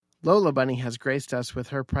Lola Bunny has graced us with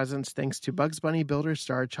her presence thanks to Bugs Bunny Builder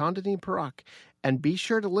star Chandni Parekh. And be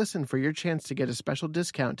sure to listen for your chance to get a special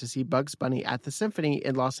discount to see Bugs Bunny at the Symphony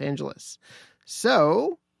in Los Angeles.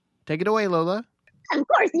 So, take it away, Lola. Of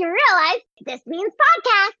course, you realize this means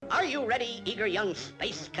podcast. Are you ready, eager young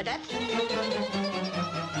space cadet?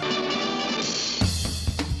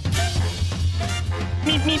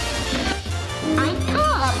 Meep, meep. I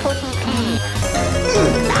saw a pussy cat.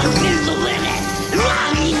 That is the limit!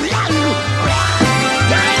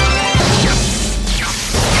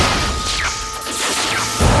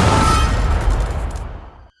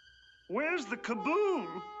 Where's the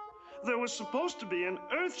kaboom? There was supposed to be an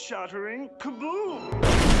earth-shattering kaboom.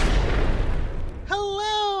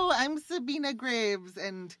 Hello, I'm Sabina Graves,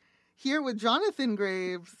 and here with Jonathan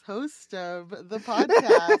Graves, host of the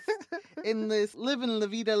podcast, in this Livin,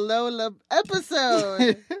 Vida, Lola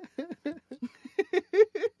episode.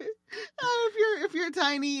 If you're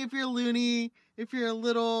tiny, if you're loony, if you're a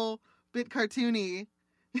little bit cartoony,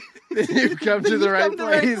 You've come to the right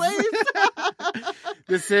place.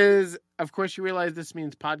 This is, of course, you realize this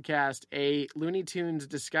means podcast, a Looney Tunes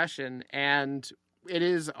discussion, and it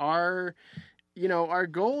is our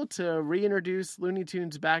goal to reintroduce Looney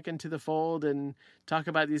Tunes back into the fold and talk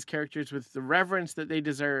about these characters with the reverence that they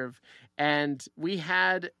deserve. And we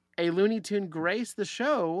had a Looney Tune grace the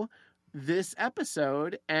show this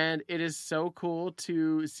episode, and it is so cool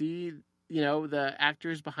to see, the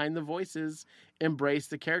actors behind the voices embrace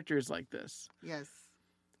the characters like this. Yes.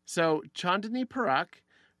 So Chandni Parekh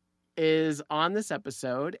is on this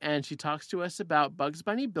episode, and she talks to us about Bugs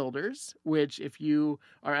Bunny Builders, which, if you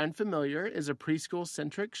are unfamiliar, is a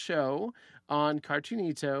preschool-centric show on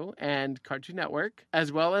Cartoonito and Cartoon Network,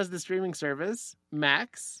 as well as the streaming service,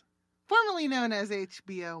 Max. Formerly known as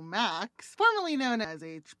HBO Max, formerly known as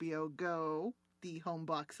HBO Go, the home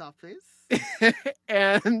box office.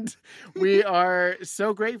 And we are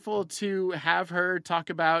so grateful to have her talk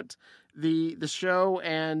about the show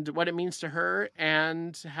and what it means to her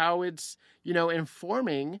and how it's,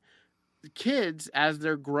 informing kids as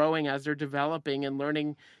they're growing, as they're developing and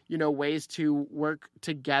learning, ways to work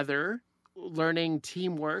together, learning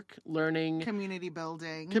teamwork, learning community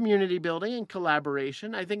building and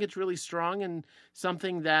collaboration. I think it's really strong and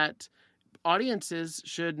something that audiences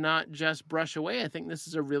should not just brush away. I think this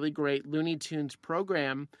is a really great Looney Tunes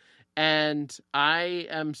program, and I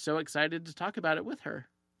am so excited to talk about it with her.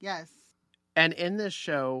 Yes. And in this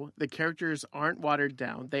show, the characters aren't watered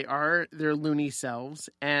down. They are their loony selves,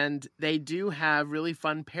 and they do have really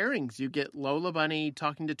fun pairings. You get Lola Bunny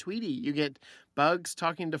talking to Tweety. You get Bugs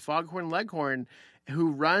talking to Foghorn Leghorn, who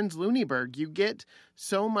runs Looneyburg. You get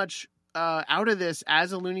so much out of this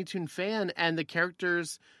as a Looney Tune fan, and the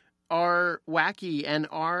characters are wacky and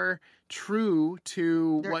are true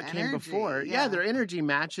to their what energy, came before. Yeah, their energy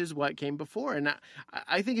matches what came before. And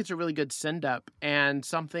I think it's a really good send-up and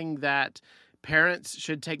something that parents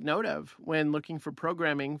should take note of when looking for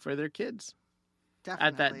programming for their kids. Definitely.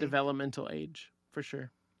 At that developmental age, for sure.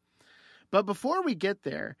 But before we get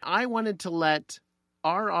there, I wanted to let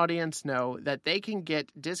our audience know that they can get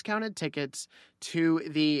discounted tickets to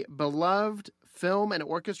the beloved film and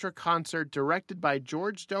orchestra concert directed by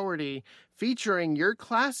George Doherty, featuring your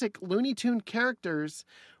classic Looney Tune characters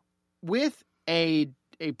with a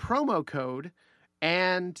promo code,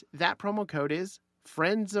 and that promo code is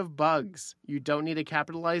Friends of Bugs. You don't need to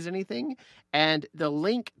capitalize anything, and the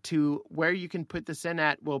link to where you can put this in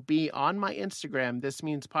at will be on my Instagram, This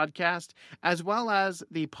Means Podcast, as well as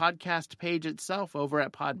the podcast page itself over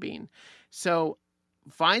at Podbean. So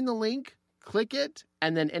find the link, click it,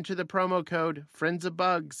 and then enter the promo code Friends of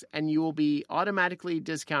Bugs, and you will be automatically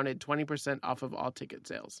discounted 20% off of all ticket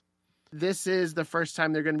sales. This is the first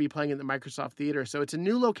time they're going to be playing at the Microsoft Theater, so it's a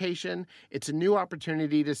new location. It's a new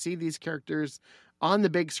opportunity to see these characters on the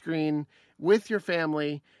big screen with your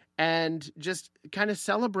family and just kind of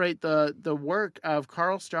celebrate the work of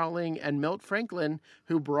Carl Stalling and Milt Franklin,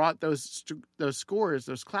 who brought those scores,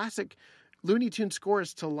 those classic Looney Tunes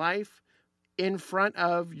scores to life in front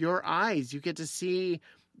of your eyes. You get to see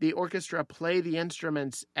the orchestra play the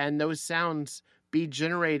instruments and those sounds be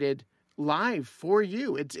generated live for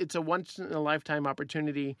you. It's a once in a lifetime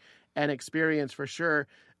opportunity and experience for sure.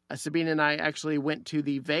 Sabina and I actually went to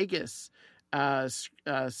the Vegas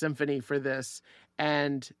symphony for this,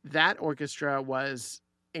 and that orchestra was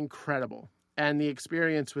incredible, and the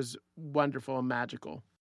experience was wonderful and magical.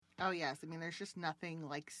 Oh yes, I mean, there's just nothing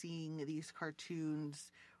like seeing these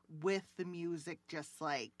cartoons with the music just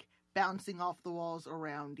like bouncing off the walls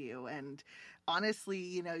around you. And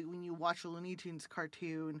honestly, when you watch a Looney Tunes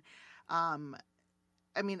cartoon,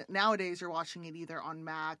 I mean, nowadays you're watching it either on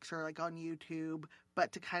Max or like on YouTube,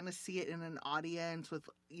 but to kind of see it in an audience with,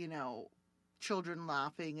 children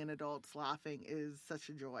laughing and adults laughing is such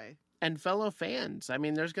a joy. And fellow fans. I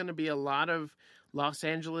mean, there's going to be a lot of Los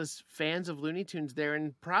Angeles fans of Looney Tunes there,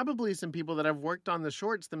 and probably some people that have worked on the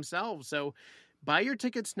shorts themselves. So buy your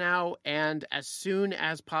tickets now and as soon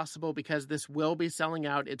as possible, because this will be selling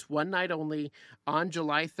out. It's one night only on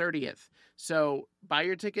July 30th. So buy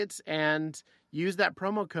your tickets and use that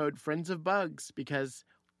promo code Friends of Bugs, because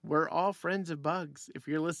we're all friends of bugs if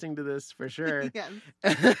you're listening to this, for sure. Yes.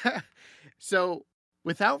 So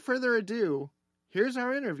without further ado, here's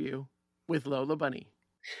our interview with Lola Bunny.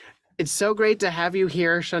 It's so great to have you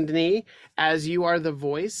here, Chandni, as you are the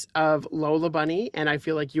voice of Lola Bunny, and I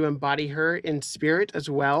feel like you embody her in spirit as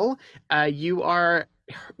well.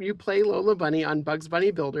 You play Lola Bunny on Bugs Bunny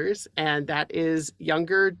Builders, and that is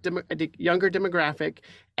younger demographic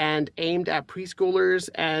and aimed at preschoolers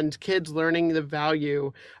and kids learning the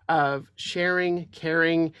value of sharing,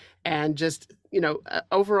 caring, and just,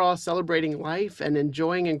 overall celebrating life and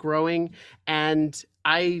enjoying and growing. And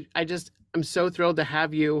I'm so thrilled to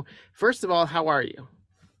have you. First of all, how are you?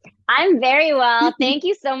 I'm very well. Thank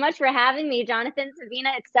you so much for having me, Jonathan,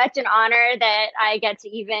 Savina. It's such an honor that I get to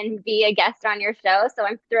even be a guest on your show. So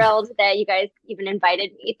I'm thrilled that you guys even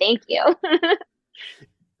invited me. Thank you.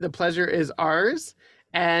 The pleasure is ours.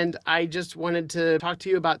 And I just wanted to talk to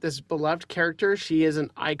you about this beloved character. She is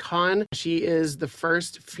an icon. She is the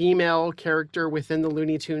first female character within the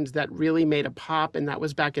Looney Tunes that really made a pop, and that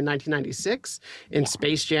was back in 1996 in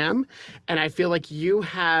Space Jam. And I feel like you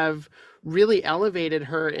have really elevated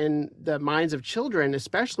her in the minds of children,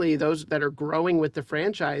 especially those that are growing with the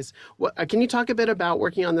franchise. Can you talk a bit about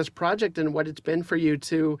working on this project and what it's been for you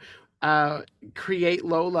to create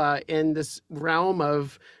Lola in this realm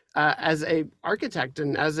of as a architect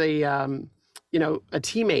and as a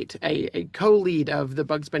teammate, a co-lead of the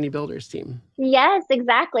Bugs Bunny Builders team? Yes,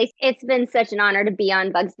 exactly. It's been such an honor to be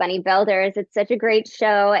on Bugs Bunny Builders. It's such a great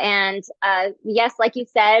show. And yes, like you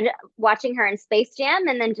said, watching her in Space Jam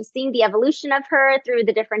and then just seeing the evolution of her through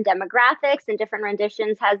the different demographics and different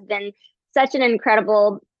renditions has been such an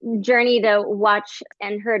incredible journey to watch,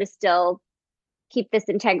 and her to still keep this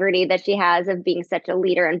integrity that she has of being such a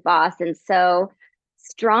leader and boss and so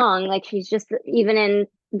strong. Like, she's just, even in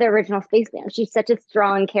the original Space Jam, she's such a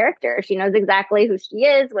strong character. She knows exactly who she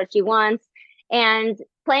is, what she wants. And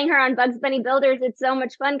playing her on Bugs Bunny Builders, it's so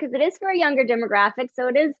much fun because it is for a younger demographic. So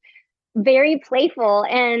it is very playful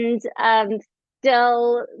and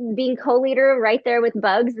still being co-leader right there with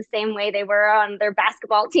Bugs the same way they were on their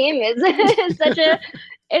basketball team is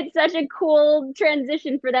such a cool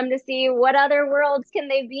transition for them to see what other worlds can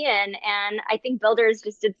they be in. And I think Builders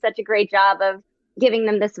just did such a great job of giving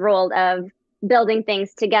them this role of building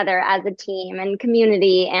things together as a team and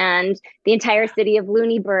community, and the entire city of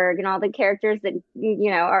Looneyburg and all the characters that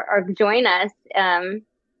are join us, and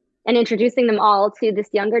introducing them all to this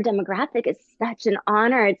younger demographic is such an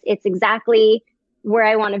honor. It's exactly where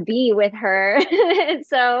I want to be with her.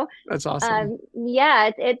 So that's awesome.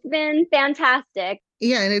 It's been fantastic.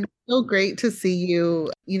 Yeah, and it's so great to see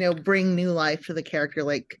you, bring new life to the character,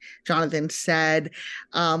 like Jonathan said.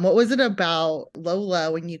 What was it about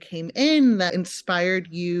Lola when you came in that inspired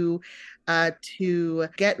you to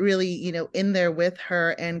get really, in there with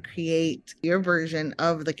her and create your version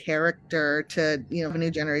of the character to, a new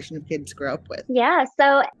generation of kids grow up with? Yeah,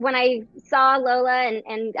 so when I saw Lola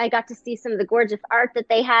and I got to see some of the gorgeous art that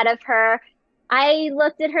they had of her, I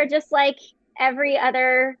looked at her just like every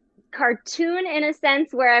other cartoon, in a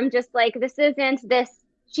sense, where I'm just like,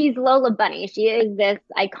 she's Lola Bunny. She is this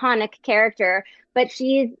iconic character, but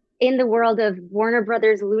she's in the world of Warner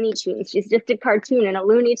Brothers Looney Tunes. She's just a cartoon and a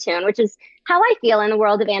Looney Tune, which is how I feel in the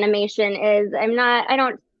world of animation. I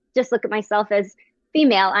don't just look at myself as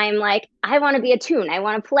female. I'm like, I want to be a toon. I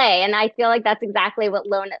want to play. And I feel like that's exactly what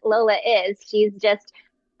Lola is. She's just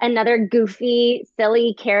another goofy,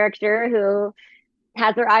 silly character who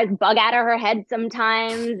has her eyes bug out of her head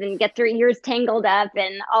sometimes and gets her ears tangled up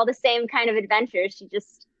and all the same kind of adventures. She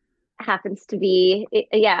just happens to be,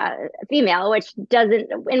 female, which doesn't,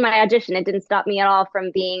 in my audition, it didn't stop me at all from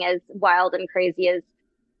being as wild and crazy as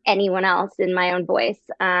anyone else in my own voice.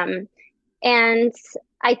 And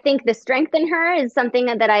I think the strength in her is something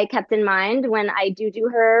that I kept in mind when I do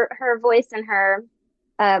her voice and her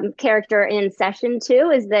character in session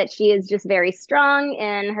too, is that she is just very strong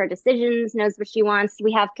in her decisions, knows what she wants.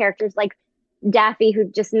 We have characters like Daffy who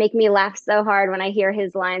just make me laugh so hard when I hear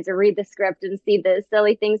his lines or read the script and see the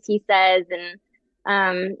silly things he says.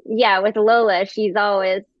 And with Lola, she's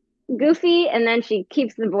always goofy and then she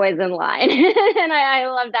keeps the boys in line. And I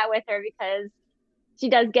love that with her because she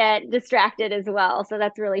does get distracted as well. So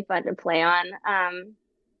that's really fun to play on.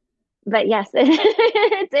 But yes,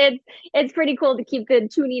 it's pretty cool to keep the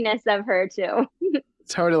tuniness of her too.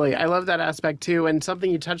 Totally. I love that aspect too. And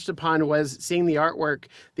something you touched upon was seeing the artwork.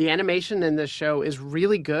 The animation in this show is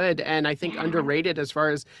really good and I think underrated as far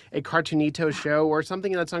as a Cartoonito show or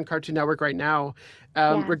something that's on Cartoon Network right now.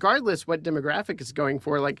 Regardless what demographic is going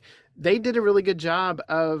for, like they did a really good job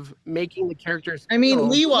of making the characters. I mean,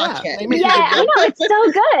 we watch it. I know, it's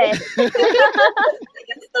so good.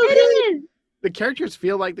 It is. The characters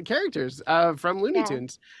feel like the characters from Looney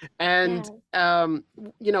Tunes. And,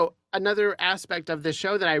 you know, another aspect of the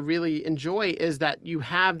show that I really enjoy is that you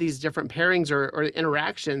have these different pairings or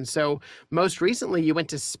interactions. So most recently you went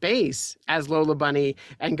to space as Lola Bunny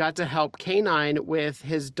and got to help K9 with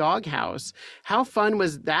his doghouse. How fun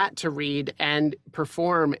was that to read and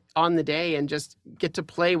perform on the day and just get to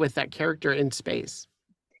play with that character in space?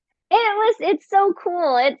 It's so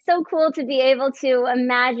cool. It's so cool to be able to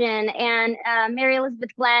imagine. And Mary Elizabeth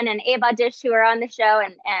Glenn and Ava Dish, who are on the show,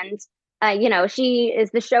 and you know, she is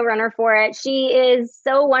the showrunner for it. She is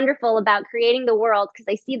so wonderful about creating the world because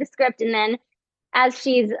I see the script and then as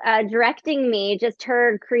she's directing me, just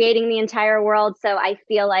her creating the entire world. So I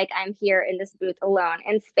feel like I'm here in this booth alone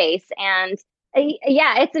in space. And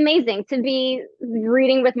it's amazing to be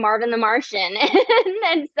reading with Marvin the Martian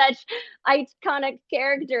and such iconic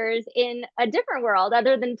characters in a different world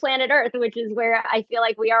other than planet Earth, which is where I feel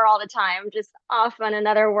like we are all the time, just off on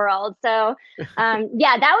another world. So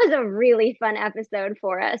that was a really fun episode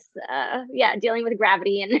for us. Dealing with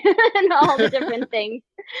gravity and, and all the different things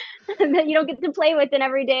that you don't get to play with in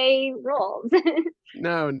everyday roles.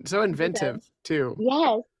 No, so inventive too.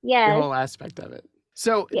 Yes. The whole aspect of it.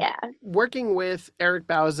 So working with Eric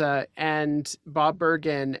Bauza and Bob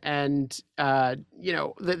Bergen and, you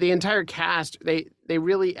know, the entire cast, they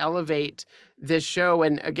really elevate this show.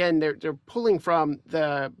 And again, they're pulling from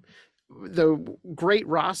the great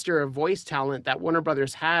roster of voice talent that Warner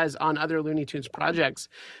Brothers has on other Looney Tunes projects.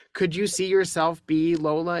 Could you see yourself be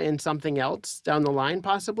Lola in something else down the line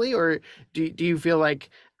possibly? Or do you feel like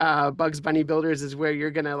Bugs Bunny Builders is where you're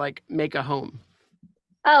going to like make a home?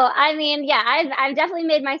 Oh, I mean, I've definitely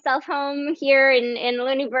made myself home here in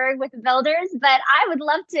Looneyburg with the Builders, but I would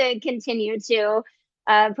love to continue to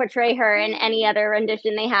portray her in any other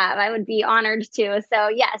rendition they have. I would be honored to. So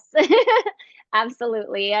yes,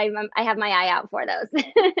 absolutely. I have my eye out for those.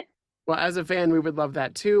 Well, as a fan, we would love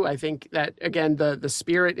that too. I think that, again, the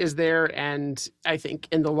spirit is there. And I think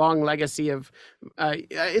in the long legacy of,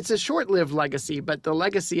 it's a short-lived legacy, but the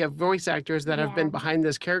legacy of voice actors that have been behind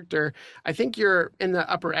this character, I think you're in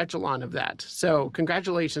the upper echelon of that. So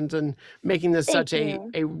congratulations on making this such a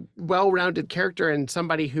well-rounded character and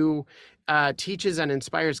somebody who teaches and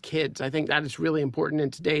inspires kids. I think that is really important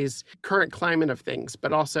in today's current climate of things,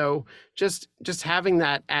 but also just having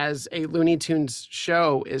that as a Looney Tunes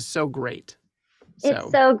show is so great.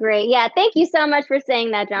 It's so great. Yeah. Thank you so much for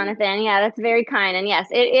saying that, Jonathan. Yeah, that's very kind. And yes,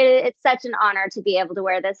 it's such an honor to be able to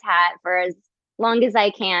wear this hat for as long as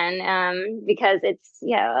I can, because it's,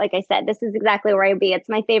 like I said, this is exactly where I'd be. It's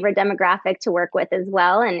my favorite demographic to work with as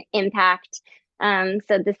well and impact.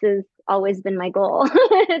 So this has always been my goal.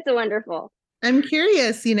 It's wonderful. I'm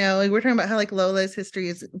curious, you know, we're talking about how like Lola's history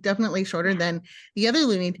is definitely shorter than the other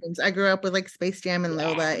Looney Tunes. I grew up with like Space Jam and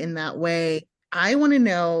Lola in that way. I want to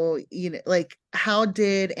know, you know, like how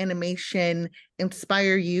did animation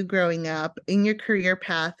inspire you growing up in your career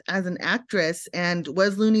path as an actress? And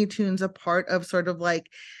was Looney Tunes a part of sort of like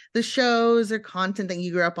the shows or content that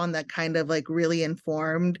you grew up on that kind of like really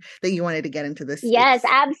informed that you wanted to get into this space? Yes,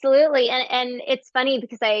 absolutely. And it's funny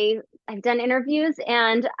because I've done interviews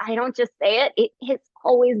and I don't just say it. It has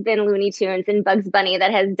always been Looney Tunes and Bugs Bunny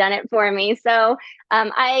that has done it for me. So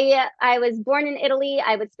I was born in Italy.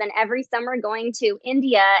 I would spend every summer going to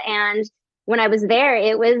India, and when I was there,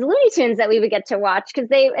 it was Looney Tunes that we would get to watch because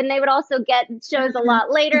they would also get shows a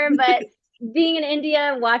lot later, but being in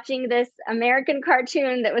India, watching this American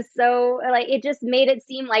cartoon that was so like, it just made it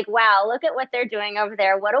seem like, wow, look at what they're doing over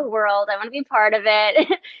there. What a world. I want to be part of it.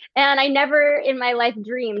 And I never in my life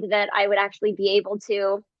dreamed that I would actually be able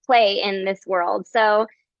to play in this world. So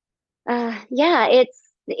it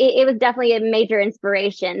was definitely a major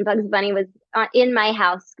inspiration. Bugs Bunny was in my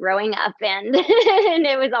house growing up, and and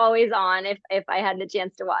it was always on if I had the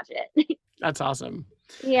chance to watch it. That's awesome.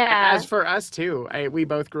 Yeah. As for us too, we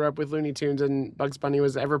both grew up with Looney Tunes, and Bugs Bunny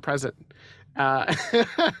was ever present. Yeah,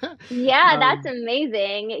 that's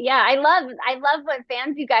amazing. Yeah, I love what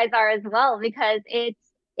fans you guys are as well, because it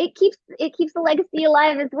keeps the legacy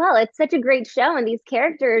alive as well. It's such a great show, and these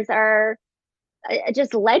characters are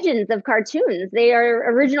just legends of cartoons. They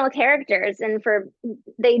are original characters, and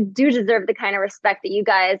they do deserve the kind of respect that you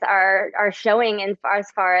guys are showing. And as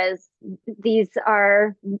far as these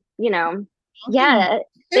are, yeah,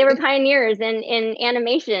 they were pioneers in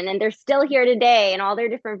animation, and they're still here today in all their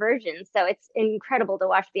different versions. So it's incredible to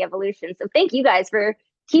watch the evolution. So thank you guys for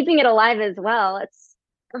keeping it alive as well. It's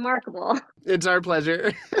remarkable. It's our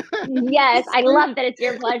pleasure. Yes, I love that it's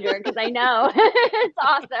your pleasure because I know it's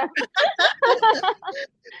awesome.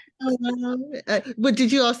 But did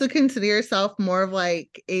you also consider yourself more of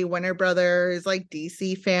like a Warner Brothers, like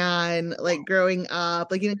DC fan, like growing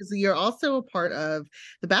up? Like, because you're also a part of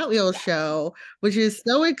the Batwheel show, which is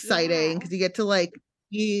so exciting because you get to like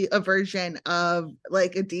be a version of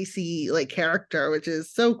like a DC like character, which is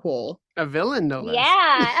so cool. A villain, no less.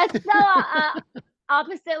 Yeah, that's so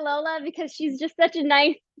opposite Lola because she's just such a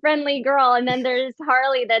nice, friendly girl, and then there's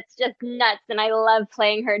Harley that's just nuts, and I love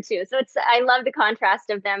playing her too. So I love the contrast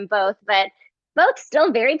of them both, but both still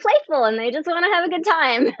very playful, and they just want to have a good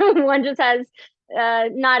time. One just has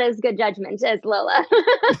not as good judgment as Lola.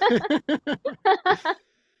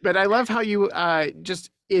 But I love how you just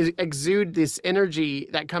exude this energy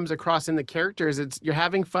that comes across in the characters. You're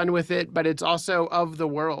having fun with it, but it's also of the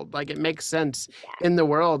world. Like it makes sense in the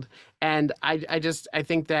world. And I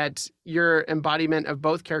think that your embodiment of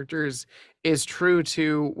both characters is true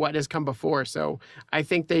to what has come before. So I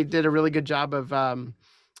think they did a really good job of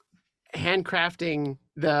handcrafting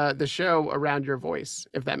the show around your voice,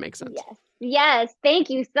 if that makes sense. Yes, thank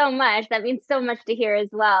you so much. That means so much to hear as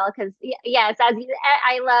well. Because yes,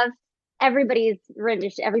 I love everybody's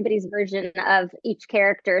version of each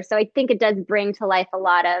character. So I think it does bring to life a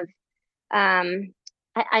lot of,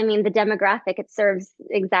 I mean, the demographic. It serves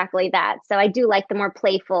exactly that. So I do like the more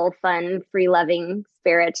playful, fun, free-loving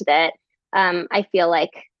spirit that I feel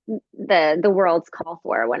like the worlds call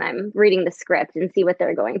for when I'm reading the script and see what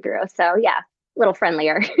they're going through. So yeah, a little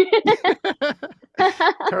friendlier.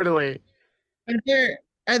 Totally.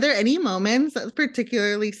 Are there any moments that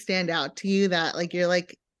particularly stand out to you that like you're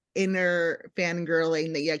like inner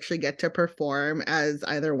fangirling that you actually get to perform as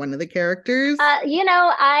either one of the characters?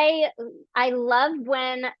 I love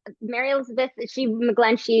when Mary Elizabeth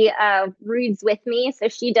McGlenn she reads with me, so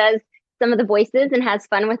she does some of the voices and has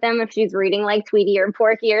fun with them if she's reading like Tweety or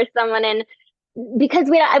Porky or someone. And because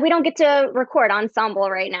we don't get to record ensemble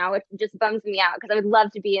right now, which just bums me out because I would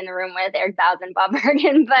love to be in the room with Eric Bowes and Bob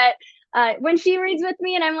Bergen, but when she reads with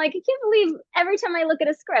me and I'm like, I can't believe every time I look at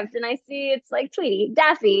a script and I see it's like Tweety,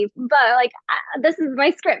 Daffy, but like this is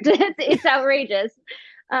my script. It's outrageous.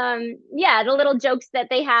 The little jokes that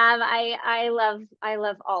they have, I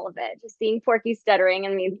love all of it. Just seeing Porky stuttering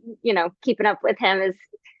and me, keeping up with him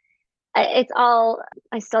it's all,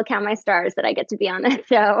 I still count my stars that I get to be on that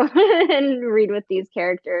show and read with these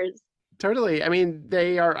characters. Totally. I mean,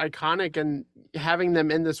 they are iconic, and having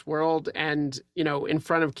them in this world and, in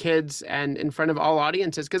front of kids and in front of all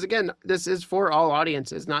audiences, because again, this is for all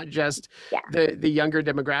audiences, not just the younger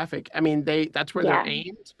demographic. I mean, that's where they're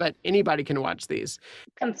aimed, but anybody can watch these.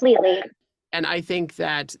 Completely. And I think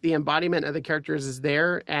that the embodiment of the characters is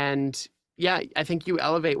there. And yeah, I think you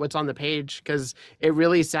elevate what's on the page because it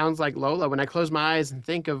really sounds like Lola. When I close my eyes and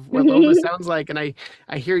think of what Lola sounds like and I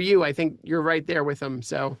hear you, I think you're right there with them.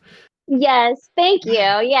 So yes, thank you.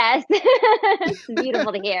 Yes. It's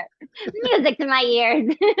beautiful to hear. Music to my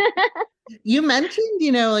ears. You mentioned,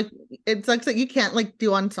 like it sucks that you can't like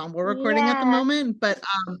do ensemble recording at the moment, but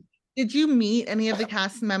did you meet any of the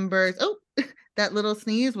cast members? Oh, that little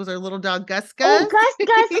sneeze was our little dog Gus Gus. Oh, Gus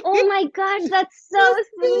Gus. Oh my gosh, that's so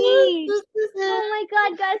sweet. Oh my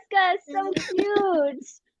God, Gus Gus, so cute.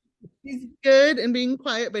 He's good and being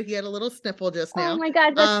quiet, but he had a little sniffle just now. Oh my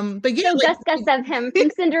God. But yeah, Gus Gus of him from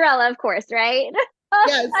Cinderella, of course, right?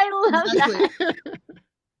 Yes, I love that.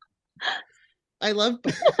 I love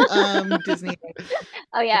Disney.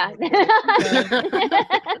 Oh yeah.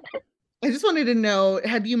 I just wanted to know,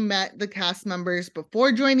 have you met the cast members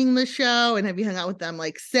before joining the show, and have you hung out with them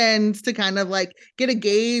like since to kind of like get a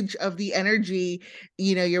gauge of the energy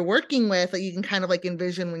you're working with that you can kind of like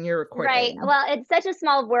envision when you're recording? Right. Well, it's such a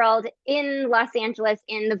small world in Los Angeles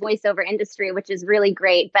in the voiceover industry, which is really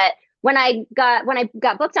great. But when I got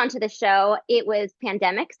booked onto the show, it was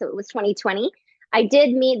pandemic, so it was 2020. I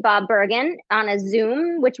did meet Bob Bergen on a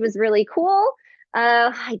Zoom, which was really cool.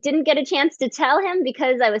 I didn't get a chance to tell him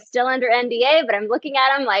because I was still under NDA, but I'm looking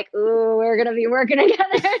at him like, ooh, we're going to be working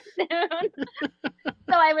together soon.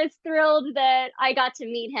 So I was thrilled that I got to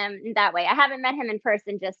meet him that way. I haven't met him in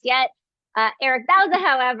person just yet. Eric Bauza,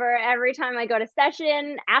 however, every time I go to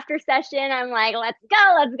after session, I'm like, let's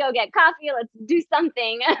go get coffee. Let's do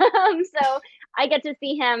something. So I get to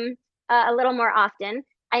see him a little more often.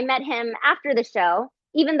 I met him after the show,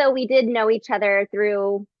 even though we did know each other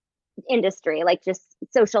through industry, like just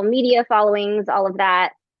social media followings, all of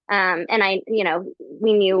that. And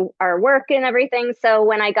we knew our work and everything. So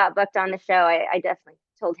when I got booked on the show, I definitely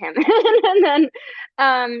told him. And then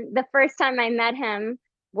the first time I met him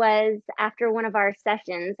was after one of our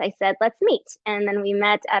sessions. I said, let's meet. And then we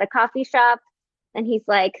met at a coffee shop. And he's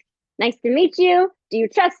like, nice to meet you. Do you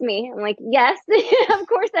trust me? I'm like, yes, of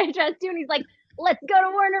course I trust you. And he's like, let's go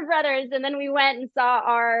to Warner Brothers. And then we went and saw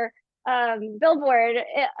our billboard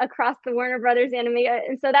across the Warner Brothers anime.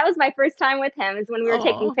 And so that was my first time with him, is when we were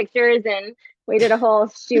taking pictures, and we did a whole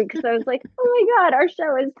shoot, because I was like, oh my God, our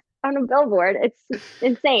show is on a billboard. It's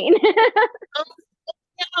insane.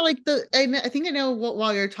 Yeah, like I think I know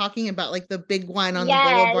while you're talking about like the big one on the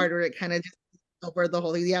billboard where it kind of just over the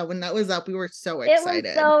whole, when that was up, we were so excited. It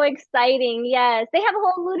was so exciting. Yes, they have a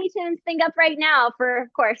whole Looney Tunes thing up right now for,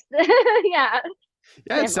 of course. Yeah,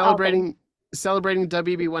 it's celebrating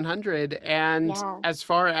WB 100. And as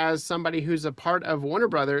far as somebody who's a part of Warner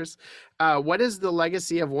Brothers, what is the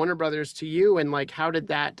legacy of Warner Brothers to you, and like how did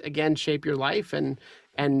that again shape your life and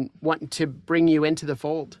want to bring you into the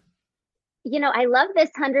fold? I love this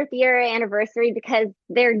 100th year anniversary because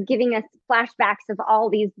they're giving us flashbacks of all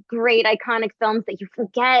these great iconic films that you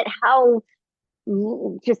forget how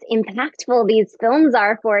just impactful these films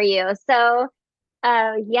are for you. So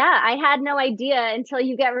I had no idea until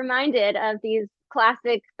you get reminded of these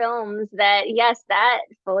classic films that, yes, that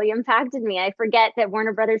fully impacted me. I forget that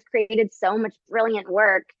Warner Brothers created so much brilliant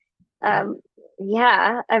work.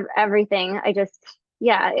 Everything. I just,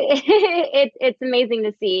 it's amazing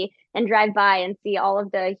to see and drive by and see all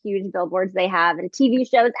of the huge billboards they have and TV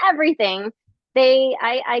shows, everything.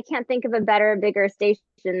 I can't think of a better, bigger station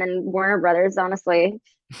than Warner Brothers, honestly.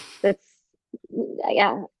 That's,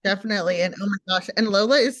 definitely. And oh my gosh, and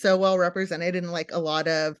Lola is so well represented in like a lot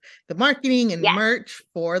of the marketing and merch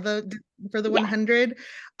for the 100.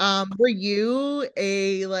 Were you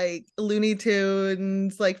a like Looney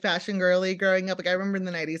Tunes like fashion girly growing up? Like I remember in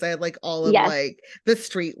the 90s I had like all of like the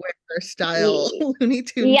streetwear style Looney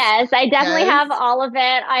Tunes. Yes, I definitely have all of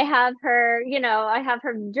it. I have her, I have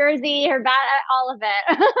her jersey, her bat, all of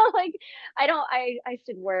it. Like I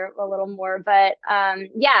should wear a little more, but I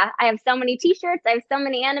have so many t-shirts. I have so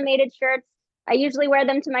many animated shirts. I usually wear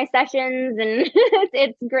them to my sessions, and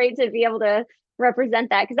it's great to be able to represent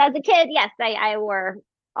that, because as a kid, yes, I wore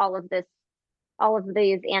all of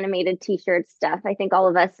these animated t-shirt stuff. I think all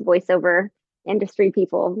of us voiceover industry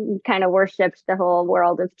people kind of worshipped the whole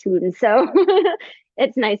world of Toon, so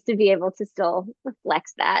it's nice to be able to still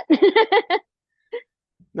flex that.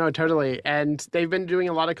 No, totally. And they've been doing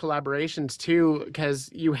a lot of collaborations too, because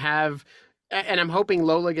you have, and I'm hoping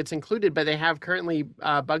Lola gets included, but they have currently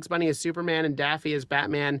Bugs Bunny as Superman and Daffy as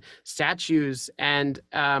Batman statues. And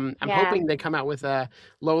I'm hoping they come out with a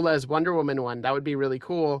Lola as Wonder Woman one. That would be really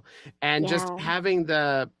cool. And just having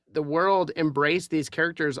the world embrace these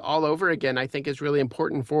characters all over again, I think is really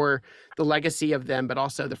important for the legacy of them, but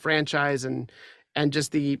also the franchise and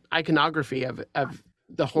just the iconography of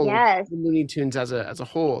the whole Looney Tunes as a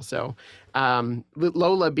whole. So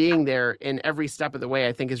Lola being there in every step of the way,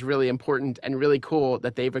 I think is really important and really cool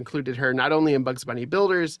that they've included her not only in Bugs Bunny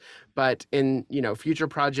Builders, but in, future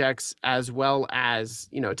projects, as well as,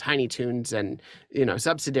 Tiny Toons and,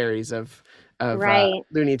 subsidiaries of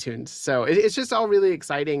Looney Tunes. So it's just all really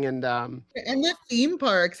exciting. And the theme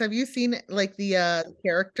parks, have you seen like the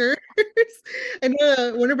characters? And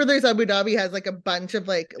Warner Brothers Abu Dhabi has like a bunch of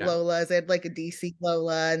like Lolas. They had like a DC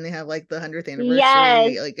Lola, and they have like the 100th anniversary.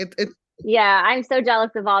 Yes. Like it's I'm so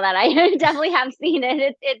jealous of all that. I definitely have seen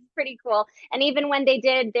it. It's pretty cool. And even when they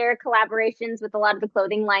did their collaborations with a lot of the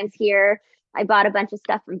clothing lines here, I bought a bunch of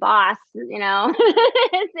stuff from Boss, it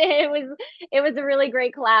was a really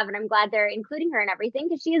great collab, and I'm glad they're including her and everything,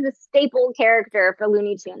 because she is a staple character for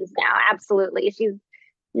Looney Tunes now. Absolutely. She's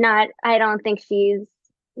not, I think she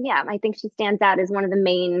stands out as one of the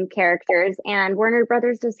main characters, and Warner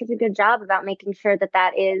Brothers does such a good job about making sure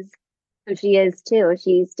that is who she is too.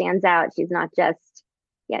 She stands out. She's not just,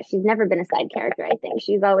 she's never been a side character. I think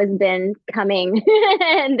she's always been coming,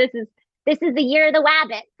 and this is the year of the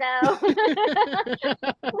Wabbit, so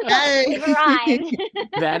we've arrived.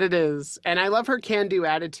 That it is. And I love her can-do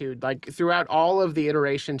attitude. Like throughout all of the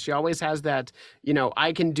iterations, she always has that,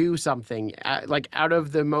 I can do something. Like out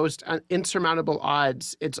of the most insurmountable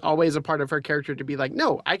odds, it's always a part of her character to be like,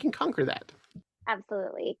 no, I can conquer that.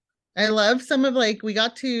 Absolutely. I love some of like, we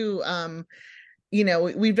got to,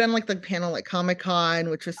 we've done like the panel at Comic-Con,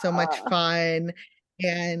 which was so much fun.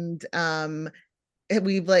 And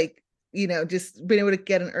we've like just been able to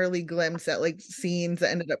get an early glimpse at like scenes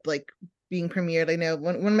that ended up like being premiered. I know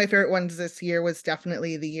one of my favorite ones this year was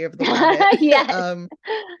definitely the Year of the Rabbit. Yes.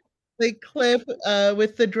 The clip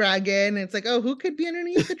with the dragon. It's like, oh, who could be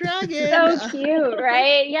underneath the dragon? So cute,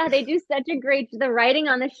 right? Yeah, they do such a great, the writing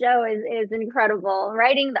on the show is incredible.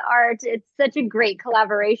 Writing, the art, it's such a great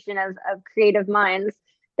collaboration of creative minds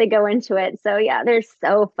that go into it. So yeah, they're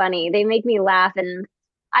so funny. They make me laugh, and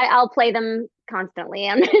I'll play them constantly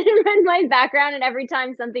and in my background, and every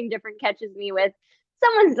time something different catches me with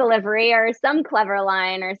someone's delivery or some clever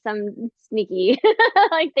line or some sneaky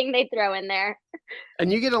like thing they throw in there.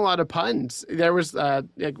 And you get a lot of puns. There was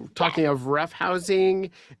talking of roughhousing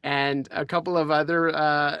and a couple of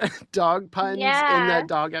other dog puns in that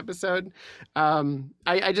dog episode.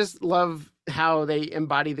 I just love how they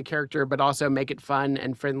embody the character, but also make it fun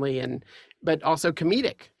and friendly, but also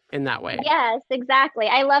comedic in that way. Yes, exactly.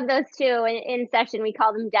 I love those too. In session, we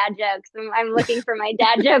call them dad jokes. I'm looking for my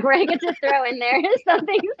dad joke where I get to throw in there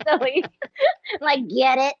something silly. Like,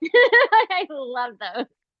 get it? I love those.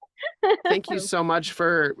 Thank you so much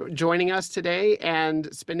for joining us today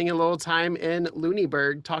and spending a little time in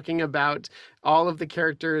Looneyburg talking about all of the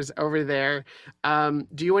characters over there.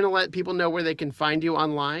 Do you want to let people know where they can find you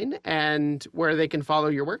online and where they can follow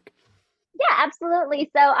your work? Yeah, absolutely.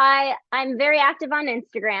 So I'm very active on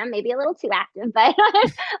Instagram, maybe a little too active, but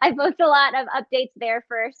I post a lot of updates there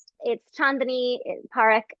first. It's Chandni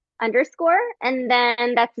Parekh _, and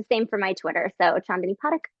then that's the same for my Twitter. So Chandni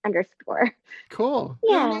Parekh _. Cool.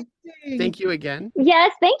 Yeah. Thank you again.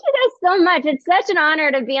 Yes, thank you guys so much. It's such an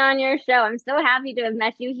honor to be on your show. I'm so happy to have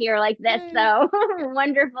met you here like this. So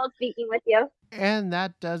wonderful speaking with you. And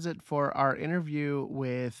that does it for our interview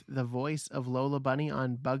with the voice of Lola Bunny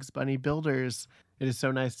on Bugs Bunny Builders. It is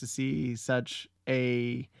so nice to see such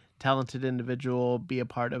a talented individual be a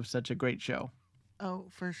part of such a great show. Oh,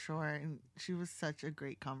 for sure. And she was such a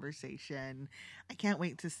great conversation. I can't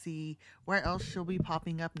wait to see where else she'll be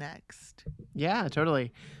popping up next. Yeah,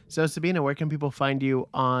 totally. So, Sabina, where can people find you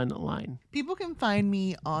online? People can find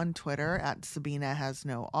me on Twitter at Sabina Has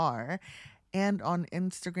No R, and on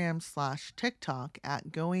Instagram / TikTok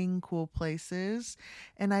at Going Cool Places.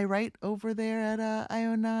 And I write over there at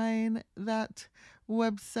IO9, that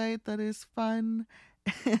website that is fun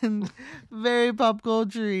and very pop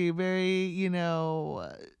culture, very,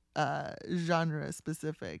 genre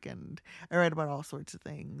specific. And I write about all sorts of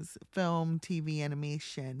things: film, TV,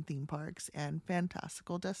 animation, theme parks, and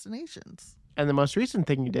fantastical destinations. And the most recent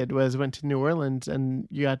thing you did was went to New Orleans, and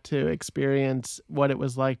you got to experience what it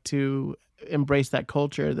was like to embrace that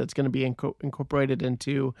culture that's going to be incorporated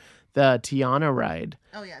into the Tiana ride.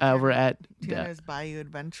 Oh yeah, over at Tiana's Bayou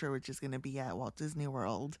Adventure, which is going to be at Walt Disney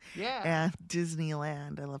World, and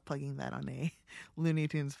Disneyland. I love plugging that on a Looney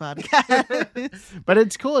Tunes podcast. But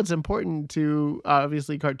it's cool. It's important to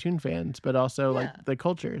obviously cartoon fans, but also like the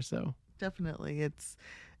culture. So definitely, it's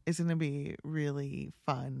going to be really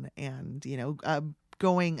fun, and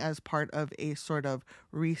going as part of a sort of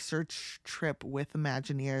research trip with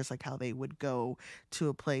Imagineers, like how they would go to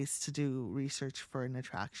a place to do research for an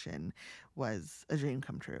attraction, was a dream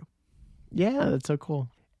come true. Yeah, that's so cool.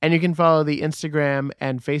 And you can follow the Instagram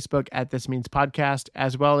and Facebook at This Means Podcast,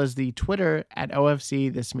 as well as the Twitter at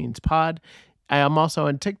OFC This Means Pod. I am also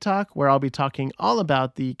on TikTok, where I'll be talking all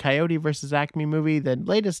about the Coyote vs. Acme movie, the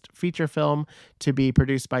latest feature film to be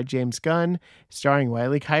produced by James Gunn, starring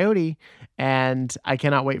Wile E. Coyote. And I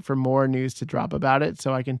cannot wait for more news to drop about it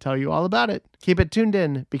so I can tell you all about it. Keep it tuned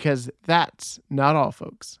in, because that's not all,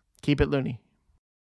 folks. Keep it loony.